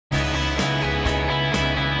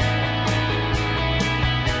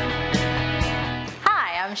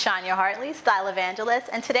Shania Hartley, Style Evangelist,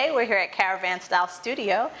 and today we're here at Caravan Style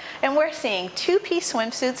Studio and we're seeing two-piece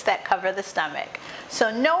swimsuits that cover the stomach. So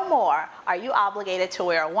no more are you obligated to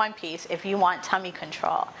wear a one-piece if you want tummy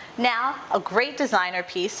control. Now, a great designer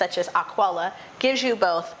piece such as Aquella gives you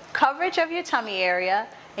both coverage of your tummy area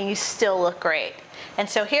and you still look great. And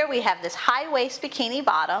so here we have this high-waist bikini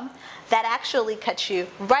bottom that actually cuts you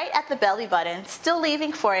right at the belly button, still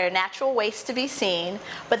leaving for your natural waist to be seen,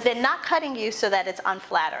 but then not cutting you so that it's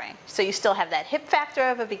unflattering. So you still have that hip factor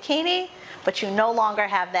of a bikini, but you no longer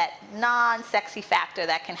have that non-sexy factor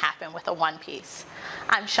that can happen with a one-piece.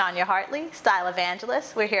 I'm Shania Hartley, Style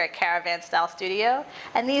Evangelist. We're here at Caravan Style Studio,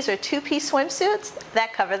 and these are two-piece swimsuits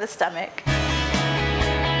that cover the stomach.